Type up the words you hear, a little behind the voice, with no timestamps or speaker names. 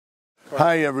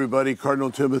Hi, everybody.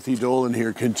 Cardinal Timothy Dolan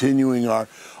here, continuing our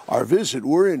visit.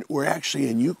 We're actually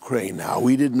in Ukraine now.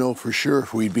 We didn't know for sure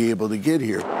if we'd be able to get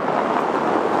here.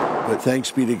 But thanks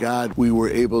be to God, we were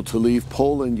able to leave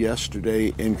Poland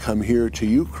yesterday and come here to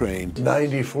Ukraine.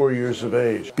 94 years of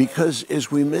age. Because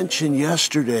as we mentioned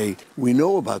yesterday, we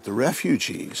know about the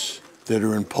refugees that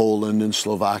are in Poland and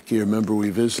Slovakia. Remember,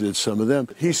 we visited some of them.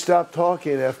 He stopped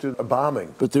talking after a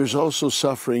bombing. But there's also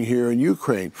suffering here in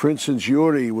Ukraine. For instance,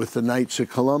 Yuri with the Knights of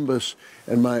Columbus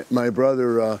and my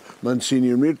brother,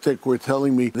 Monsignor Mirtek, were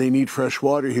telling me they need fresh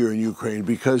water here in Ukraine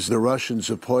because the Russians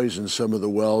have poisoned some of the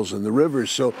wells and the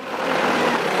rivers. So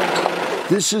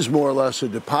this is more or less a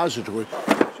depository.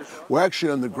 We're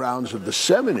actually on the grounds of the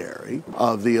seminary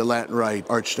of the Latin Rite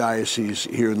Archdiocese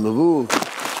here in Lviv.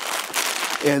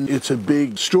 And it's a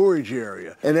big storage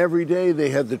area. And every day they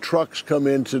have the trucks come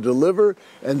in to deliver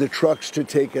and the trucks to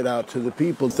take it out to the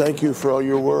people. Thank you for all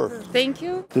your work. Thank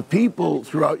you. The people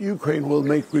throughout Ukraine will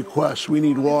make requests. We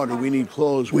need water, we need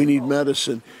clothes, we need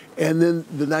medicine. And then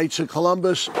the Knights of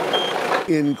Columbus,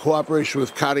 in cooperation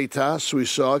with Caritas, we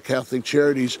saw Catholic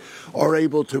Charities, are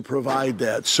able to provide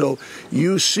that. So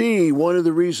you see, one of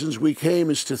the reasons we came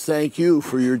is to thank you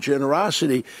for your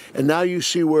generosity, and now you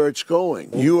see where it's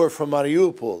going. You are from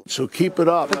Mariupol, so keep it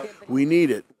up. We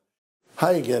need it.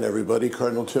 Hi again, everybody.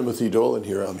 Cardinal Timothy Dolan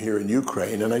here. I'm here in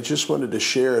Ukraine, and I just wanted to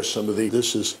share some of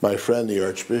this is my friend, the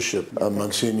Archbishop,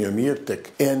 Monsignor Mirtek.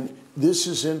 And this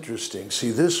is interesting. See,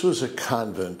 this was a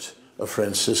convent of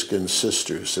Franciscan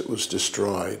sisters that was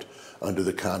destroyed under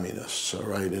the communists, all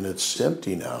right? And it's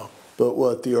empty now. But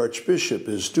what the Archbishop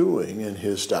is doing in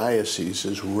his diocese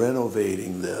is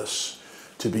renovating this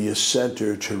to be a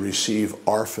center to receive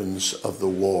orphans of the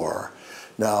war.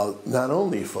 Now, not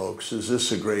only, folks, is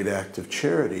this a great act of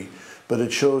charity, but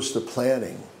it shows the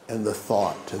planning and the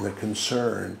thought and the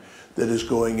concern that is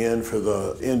going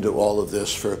into all of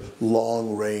this for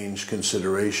long-range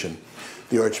consideration.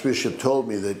 The Archbishop told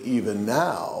me that even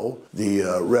now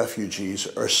the refugees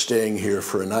are staying here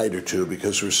for a night or two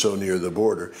because we're so near the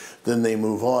border. Then they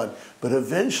move on. But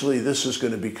eventually this is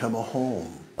going to become a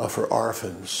home for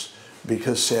orphans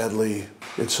because sadly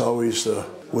it's always the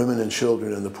women and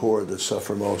children and the poor that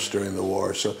suffer most during the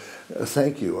war. So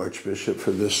thank you, Archbishop,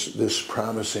 for this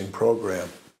promising program.